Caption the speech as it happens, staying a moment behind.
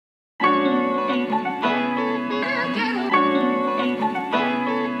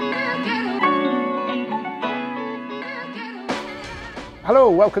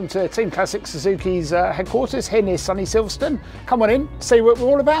Hello, welcome to Team Classic Suzuki's headquarters here near sunny Silverstone. Come on in, see what we're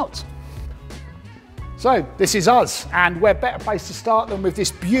all about. So this is us, and we're better place to start than with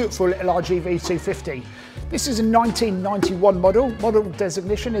this beautiful little RGV 250. This is a 1991 model. Model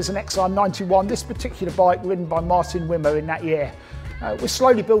designation is an XR91. This particular bike ridden by Martin Wimmer in that year. We're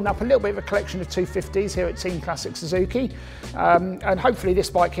slowly building up a little bit of a collection of 250s here at Team Classic Suzuki, and hopefully this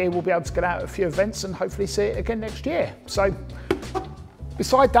bike here will be able to get out at a few events and hopefully see it again next year. So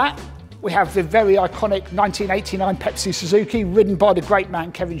beside that, we have the very iconic 1989 Pepsi Suzuki ridden by the great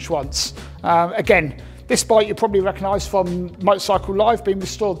man Kevin Schwantz. Again, this bike you probably recognise from Motorcycle Live, being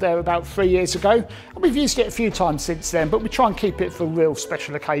restored there about 3 years ago, and we've used it a few times since then, but we try and keep it for real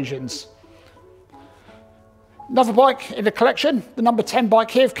special occasions. Another bike in the collection, the number 10 bike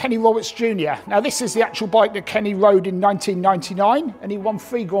here of Kenny Roberts Jr. Now this is the actual bike that Kenny rode in 1999, and he won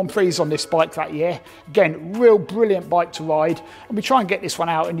 3 Grand Prix on this bike that year. Again, real brilliant bike to ride, and we try and get this one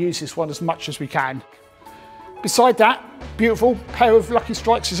out and use this one as much as we can. Beside that, beautiful pair of Lucky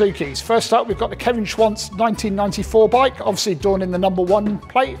Strike Suzukis. First up, we've got the Kevin Schwantz 1994 bike, obviously adorning the number 1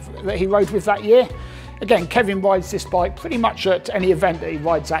 plate that he rode with that year. Again, Kevin rides this bike pretty much at any event that he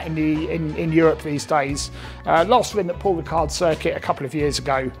rides at in Europe these days. Last ridden at Paul Ricard circuit a couple of years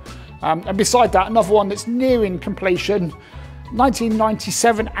ago. And beside that, another one that's nearing completion,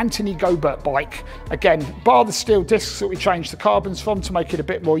 1997 Anthony Gobert bike. Again, bar the steel discs that we changed the carbons from to make it a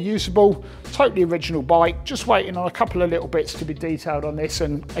bit more usable. Totally original bike, just waiting on a couple of little bits to be detailed on this,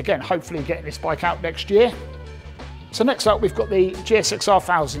 and again, hopefully getting this bike out next year. So next up, we've got the GSX-R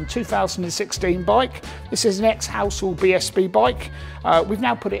 1000 2016 bike. This is an ex-Housel BSB bike. We've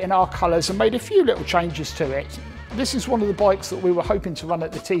now put it in our colours and made a few little changes to it. This is one of the bikes that we were hoping to run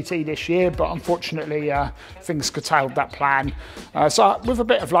at the TT this year, but unfortunately things curtailed that plan. So with a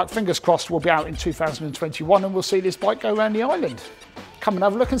bit of luck, fingers crossed, we'll be out in 2021 and we'll see this bike go around the island. Come and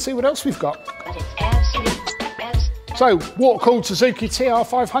have a look and see what else we've got. So water-cooled Suzuki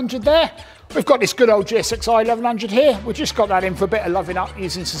TR500 there. We've got this good old GSX-R 1100 here. We've just got that in for a bit of loving up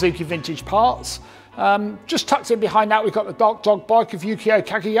using Suzuki vintage parts. Just tucked in behind that, we've got the Dark Dog bike of Yukio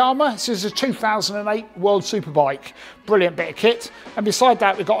Kageyama. This is a 2008 World Superbike. Brilliant bit of kit. And beside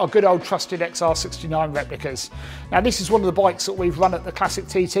that, we've got our good old trusted XR69 replicas. Now, this is one of the bikes that we've run at the Classic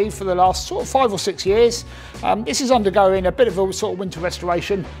TT for the last sort of 5 or 6 years. This is undergoing a bit of a sort of winter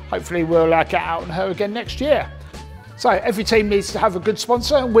restoration. Hopefully we'll get out on her again next year. So every team needs to have a good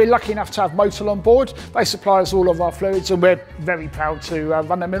sponsor, and we're lucky enough to have Motul on board. They supply us all of our fluids, and we're very proud to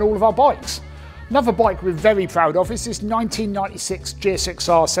run them in all of our bikes. Another bike we're very proud of is this 1996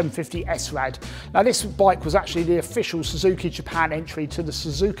 GSX-R 750S. Now this bike was actually the official Suzuki Japan entry to the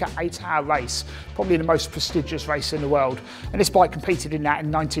Suzuka 8-hour race, probably the most prestigious race in the world. And this bike competed in that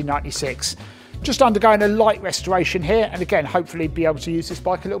in 1996. Just undergoing a light restoration here, and again, hopefully be able to use this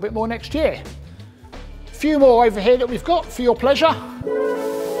bike a little bit more next year. Few more over here that we've got for your pleasure.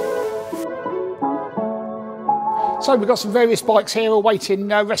 So we've got some various bikes here awaiting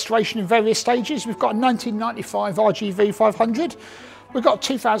restoration in various stages. We've got a 1995 RGV 500. We've got a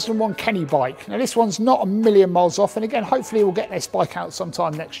 2001 Kenny bike. Now this one's not a million miles off, and again, hopefully we'll get this bike out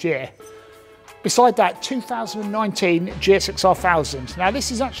sometime next year. Beside that, 2019 GSX-R 1000. Now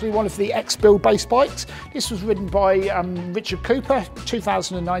this is actually one of the ex-build base bikes. This was ridden by Richard Cooper,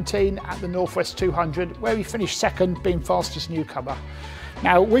 2019 at the Northwest 200, where he finished second, being fastest newcomer.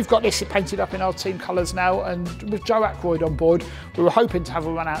 Now we've got this painted up in our team colours now, and with Joe Ackroyd on board, we were hoping to have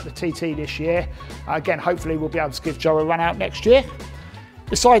a run out at the TT this year. Again, hopefully we'll be able to give Joe a run out next year.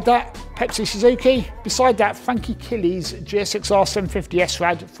 Beside that, Pepsi Suzuki. Beside that, Frankie Killy's GSX-R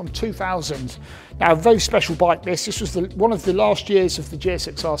 750S from 2000. Now, a very special bike this. This was one of the last years of the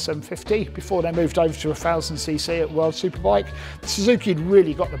GSX-R 750 before they moved over to 1000cc at World Superbike. Suzuki had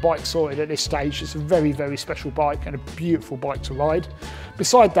really got the bike sorted at this stage. It's a very, very special bike and a beautiful bike to ride.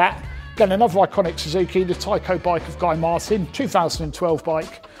 Beside that, again, another iconic Suzuki, the Tyco bike of Guy Martin, 2012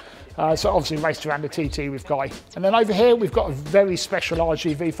 bike. So obviously raced around the TT with Guy. And then over here, we've got a very special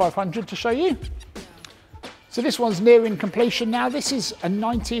RGV 500 to show you. So this one's nearing completion now. This is a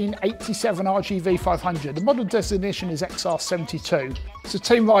 1987 RGV 500. The model designation is XR72. So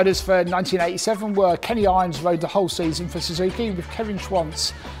team riders for 1987 were Kenny Irons, rode the whole season for Suzuki, with Kevin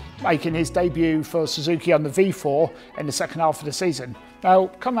Schwantz making his debut for Suzuki on the V4 in the second half of the season. Now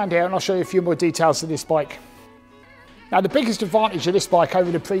come around here and I'll show you a few more details of this bike. Now the biggest advantage of this bike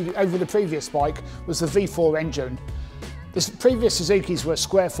over the previous bike was the V4 engine. The previous Suzukis were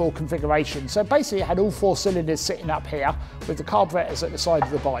square 4 configuration, so basically it had all 4 cylinders sitting up here with the carburetors at the side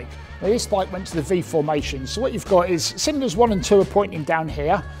of the bike. Now this bike went to the V formation, so what you've got is cylinders 1 and 2 are pointing down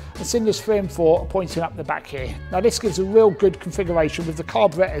here, and cylinders 3 and 4 are pointing up the back here. Now this gives a real good configuration with the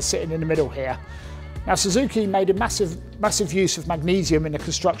carburetors sitting in the middle here. Now Suzuki made a massive use of magnesium in the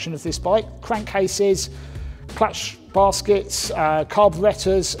construction of this bike. Crankcases, clutch baskets,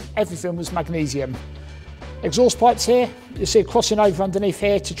 carburetors, everything was magnesium. Exhaust pipes here, you see it crossing over underneath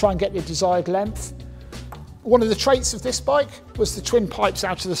here to try and get the desired length. One of the traits of this bike was the twin pipes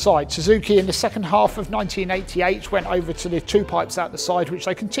out to the side. Suzuki in the second half of 1988 went over to the 2 pipes out the side, which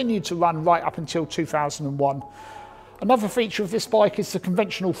they continued to run right up until 2001. Another feature of this bike is the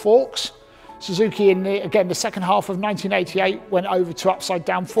conventional forks. Suzuki in the second half of 1988 went over to upside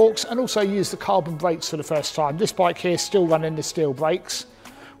down forks and also used the carbon brakes for the first time. This bike here is still running the steel brakes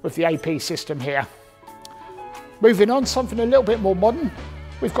with the AP system here. Moving on, something a little bit more modern,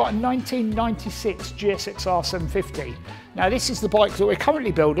 we've got a 1996 GSX-R 750. Now this is the bike that we're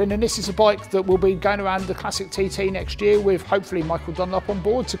currently building, and this is a bike that will be going around the Classic TT next year with hopefully Michael Dunlop on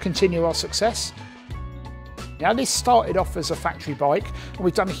board to continue our success. Now this started off as a factory bike, and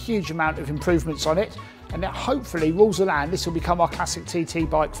we've done a huge amount of improvements on it, and now hopefully, rules of land, this will become our Classic TT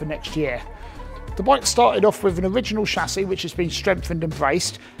bike for next year. The bike started off with an original chassis which has been strengthened and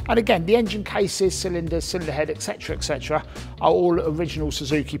braced, and again the engine cases, cylinders, cylinder head, etc. are all original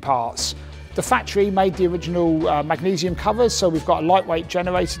Suzuki parts. The factory made the original magnesium covers, so we've got a lightweight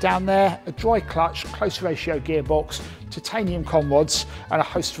generator down there, a dry clutch, close ratio gearbox, titanium conrods and a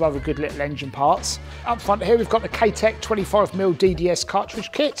host of other good little engine parts. Up front here we've got the K-Tech 25mm DDS cartridge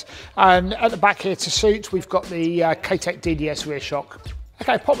kit, and at the back here to suit we've got the K-Tech DDS rear shock.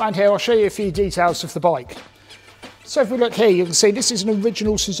 Okay, pop round here, I'll show you a few details of the bike. So if we look here, you can see this is an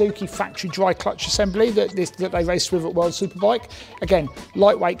original Suzuki factory dry clutch assembly that they raced with at World Superbike. Again,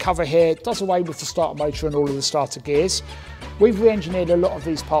 lightweight cover here, does away with the starter motor and all of the starter gears. We've re-engineered a lot of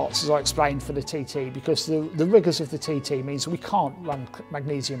these parts, as I explained, for the TT, because the rigours of the TT means we can't run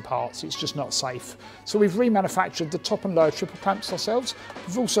magnesium parts, it's just not safe. So we've remanufactured the top and lower triple clamps ourselves.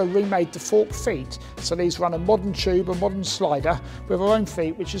 We've also remade the fork feet, so these run a modern tube, a modern slider, with our own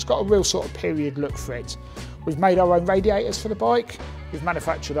feet, which has got a real sort of period look for it. We've made our own radiators for the bike, we've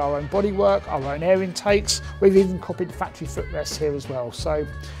manufactured our own bodywork, our own air intakes, we've even copied the factory footrests here as well. So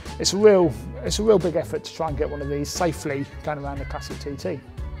it's a real big effort to try and get one of these safely going around the Classic TT.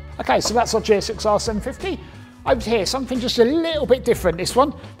 Okay, so that's our GSX-R 750. Over here, something just a little bit different, this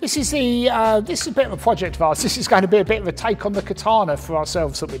one. This is a bit of a project of ours. This is going to be a bit of a take on the Katana for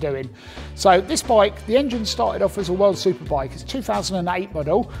ourselves that we're doing. So this bike, the engine started off as a World Superbike. It's a 2008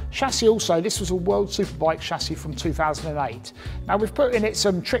 model. Chassis also, this was a World Superbike chassis from 2008. Now we've put in it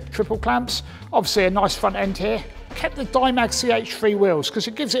some triple clamps, obviously a nice front end here. Kept the Dimag CH3 wheels because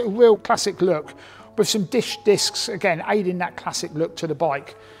it gives it a real classic look with some discs, again, aiding that classic look to the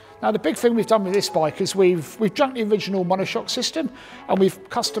bike. Now the big thing we've done with this bike is we've junked the original monoshock system and we've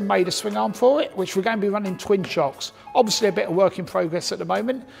custom made a swing arm for it, which we're going to be running twin shocks. Obviously a bit of work in progress at the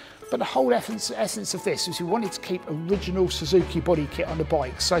moment, but the whole essence of this is we wanted to keep original Suzuki body kit on the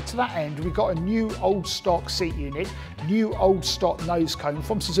bike. So to that end, we got a new old stock seat unit, new old stock nose cone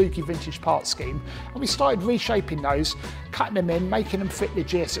from Suzuki Vintage Parts Scheme, and we started reshaping those, cutting them in, making them fit the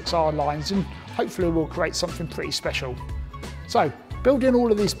GSX-R lines, and hopefully we'll create something pretty special. So, building all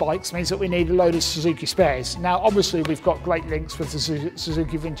of these bikes means that we need a load of Suzuki spares. Now obviously we've got great links with the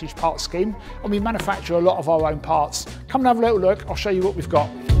Suzuki Vintage Parts Scheme, and we manufacture a lot of our own parts. Come and have a little look, I'll show you what we've got.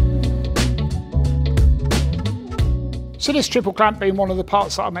 So this triple clamp being one of the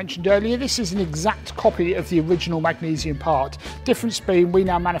parts that I mentioned earlier, this is an exact copy of the original magnesium part. Difference being we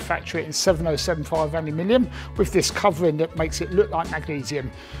now manufacture it in 7075 aluminium with this covering that makes it look like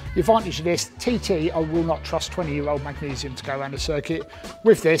magnesium. The advantage of this, TT, I will not trust 20-year-old magnesium to go around the circuit.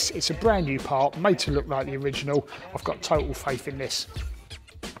 With this, it's a brand new part, made to look like the original. I've got total faith in this.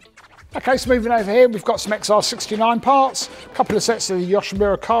 Okay, so moving over here, we've got some XR69 parts, a couple of sets of the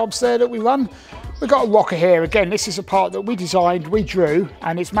Yoshimura carbs there that we run. We've got a rocker here. Again, this is a part that we designed, we drew,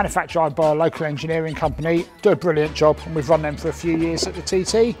 and it's manufactured by a local engineering company. Do a brilliant job, and we've run them for a few years at the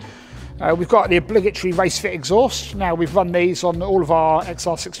TT. We've got the obligatory race fit exhaust. Now we've run these on all of our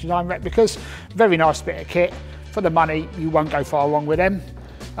XR69 replicas. Very nice bit of kit. For the money, you won't go far wrong with them.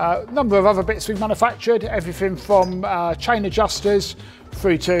 A number of other bits we've manufactured, everything from chain adjusters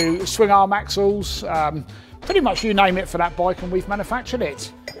through to swing arm axles. Pretty much you name it for that bike and we've manufactured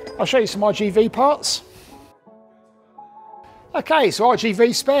it. I'll show you some RGV parts. Okay, so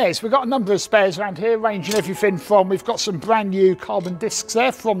RGV spares. We've got a number of spares around here, ranging everything from, we've got some brand new carbon discs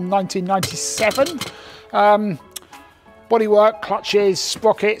there from 1997. Bodywork, clutches,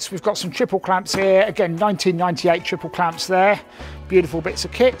 sprockets. We've got some triple clamps here. Again, 1998 triple clamps there. Beautiful bits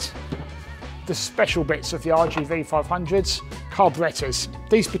of kit. The special bits of the RGV 500s, carburetors.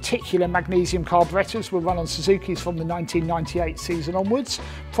 These particular magnesium carburetors were run on Suzuki's from the 1998 season onwards.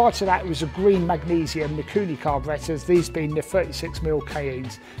 Prior to that, it was a green magnesium Mikuni carburetors, these being the 36mm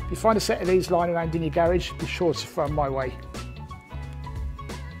KEs. If you find a set of these lying around in your garage, be sure to throw them my way.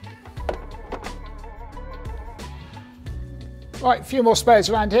 Right, a few more spares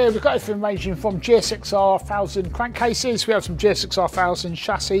around here. We've got everything ranging from GSX-R 1000 crankcases, we have some GSX-R 1000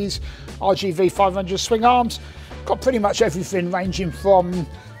 chassis, RGV 500 swing arms. Got pretty much everything ranging from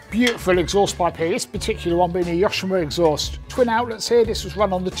beautiful exhaust pipe here, this particular one being a Yoshima exhaust. Twin outlets here, this was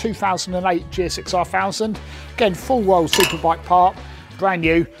run on the 2008 GSX-R 1000. Again, full roll Superbike part, brand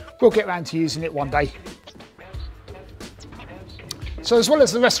new. We'll get around to using it one day. So as well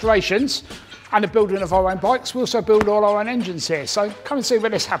as the restorations, and the building of our own bikes, we also build all our own engines here, so come and see where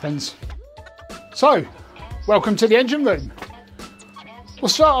this happens. So, welcome to the engine room. We'll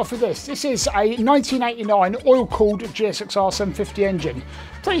start off with this. This is a 1989 oil-cooled GSX-R 750 engine.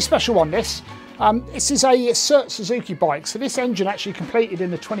 Pretty special one, this. This is a cert Suzuki bike, so this engine actually completed in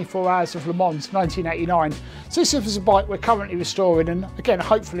the 24 Hours of Le Mans 1989. So this is a bike we're currently restoring, and again,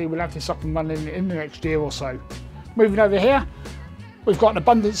 hopefully we'll have this up and running in the next year or so. Moving over here, we've got an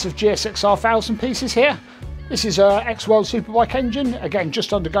abundance of GSX-R 1000 pieces here. This is a X-World Superbike engine, again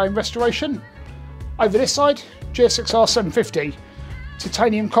just undergoing restoration. Over this side, GSX-R 750.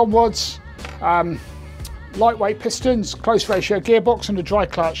 Titanium con rods, lightweight pistons, close ratio gearbox and a dry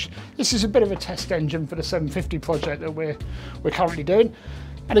clutch. This is a bit of a test engine for the 750 project that we're currently doing.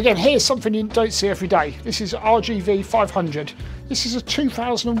 And again, here's something you don't see every day. This is RGV 500. This is a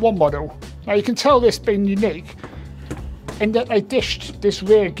 2001 model. Now you can tell this being unique in that they dished this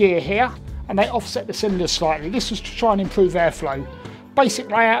rear gear here and they offset the cylinders slightly. This was to try and improve airflow.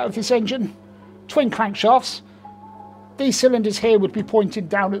 Basic layout of this engine, twin crankshafts. These cylinders here would be pointed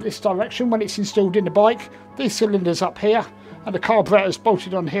down at this direction when it's installed in the bike. These cylinders up here and the carburetors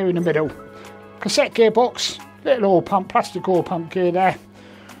bolted on here in the middle. Cassette gearbox, little oil pump, plastic oil pump gear there.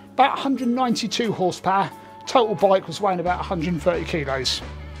 About 192 horsepower. Total bike was weighing about 130 kilos.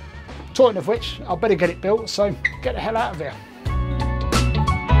 Talking of which, I better get it built, so get the hell out of here.